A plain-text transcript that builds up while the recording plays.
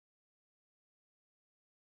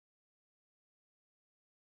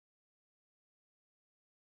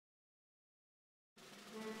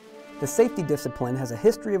The safety discipline has a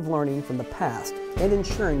history of learning from the past and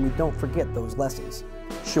ensuring we don't forget those lessons.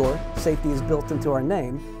 Sure, safety is built into our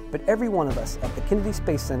name, but every one of us at the Kennedy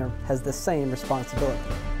Space Center has the same responsibility.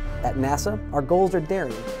 At NASA, our goals are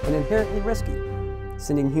daring and inherently risky.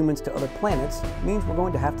 Sending humans to other planets means we're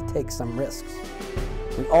going to have to take some risks.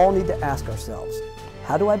 We all need to ask ourselves,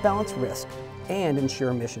 how do I balance risk and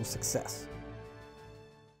ensure mission success?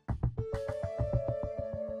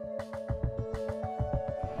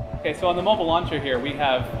 Okay, so on the mobile launcher here, we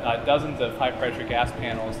have dozens of high-pressure gas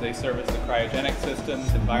panels. They service the cryogenic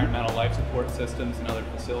systems, environmental life support systems, and other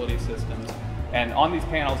facility systems. And on these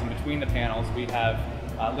panels and between the panels, we have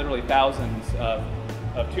literally thousands of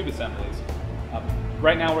tube assemblies.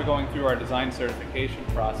 Right now, we're going through our design certification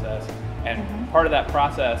process, and part of that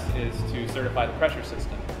process is to certify the pressure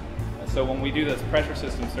system. So when we do this pressure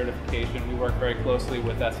system certification, we work very closely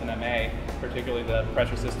with SNMA, particularly the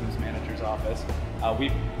Pressure Systems Manager's Office.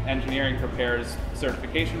 Engineering prepares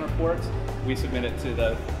certification reports. We submit it to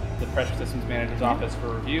the Pressure Systems Manager's Office for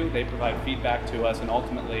review. They provide feedback to us and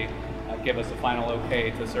ultimately give us the final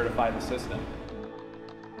okay to certify the system.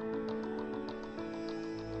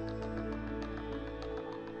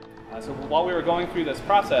 So while we were going through this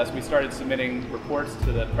process, we started submitting reports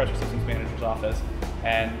to the Pressure Systems Manager's Office,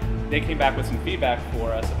 and they came back with some feedback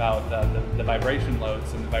for us about the vibration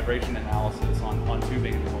loads and the vibration analysis on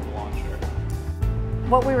tubing in the mobile launcher.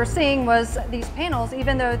 What we were seeing was these panels,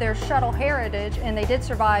 even though they're shuttle heritage and they did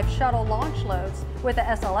survive shuttle launch loads, with the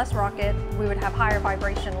SLS rocket, we would have higher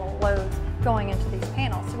vibrational loads going into these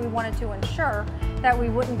panels. So we wanted to ensure that we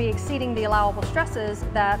wouldn't be exceeding the allowable stresses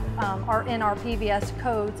that are in our PVS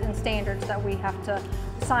codes and standards that we have to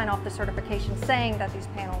sign off the certification saying that these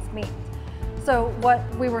panels meet. So what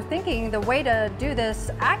we were thinking, the way to do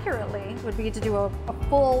this accurately would be to do a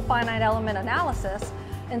full finite element analysis.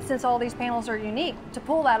 And since all these panels are unique, to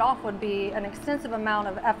pull that off would be an extensive amount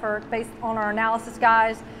of effort based on our analysis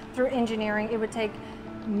guys through engineering. It would take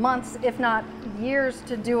months, if not years,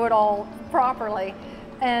 to do it all properly.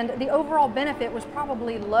 And the overall benefit was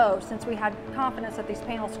probably low since we had confidence that these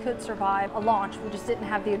panels could survive a launch. We just didn't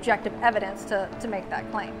have the objective evidence to make that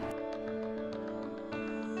claim.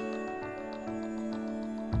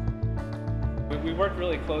 We worked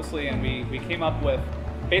really closely and we came up with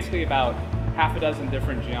basically about half a dozen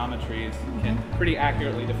different geometries can pretty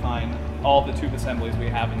accurately define all the tube assemblies we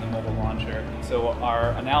have in the mobile launcher. So our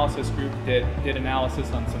analysis group did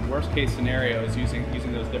analysis on some worst case scenarios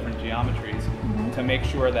using those different geometries to make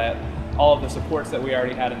sure that all of the supports that we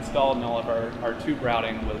already had installed and all of our tube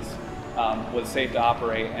routing was safe to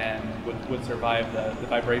operate and would survive the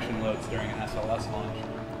vibration loads during an SLS launch.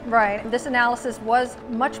 Right. This analysis was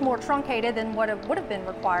much more truncated than what it would have been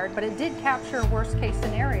required, but it did capture worst case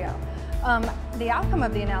scenario. The outcome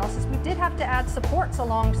of the analysis, we did have to add supports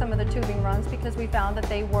along some of the tubing runs because we found that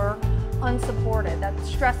they were unsupported, that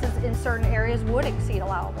stresses in certain areas would exceed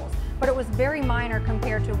allowables. But it was very minor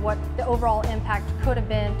compared to what the overall impact could have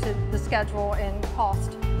been to the schedule and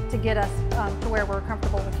cost to get us to where we're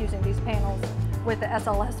comfortable with using these panels with the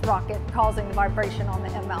SLS rocket causing the vibration on the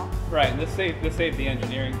ML. Right, and this saved the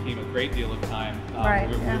engineering team a great deal of time.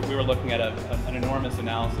 We were looking at an enormous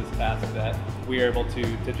analysis task that we were able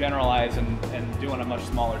to generalize and do on a much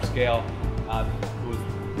smaller scale. It was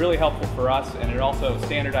really helpful for us, and it also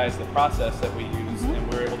standardized the process that we use,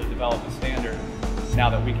 and we were able to develop a standard now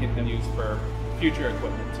that we can use for future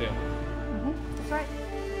equipment too. That's right.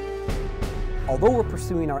 Although we're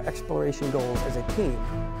pursuing our exploration goals as a team,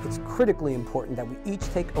 it's critically important that we each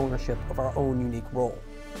take ownership of our own unique role.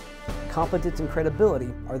 Competence and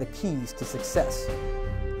credibility are the keys to success.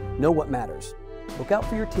 Know what matters. Look out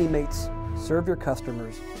for your teammates, serve your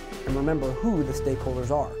customers, and remember who the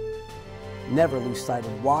stakeholders are. Never lose sight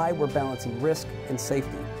of why we're balancing risk and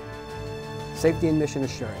safety. Safety and mission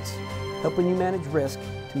assurance, helping you manage risk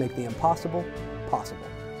to make the impossible possible.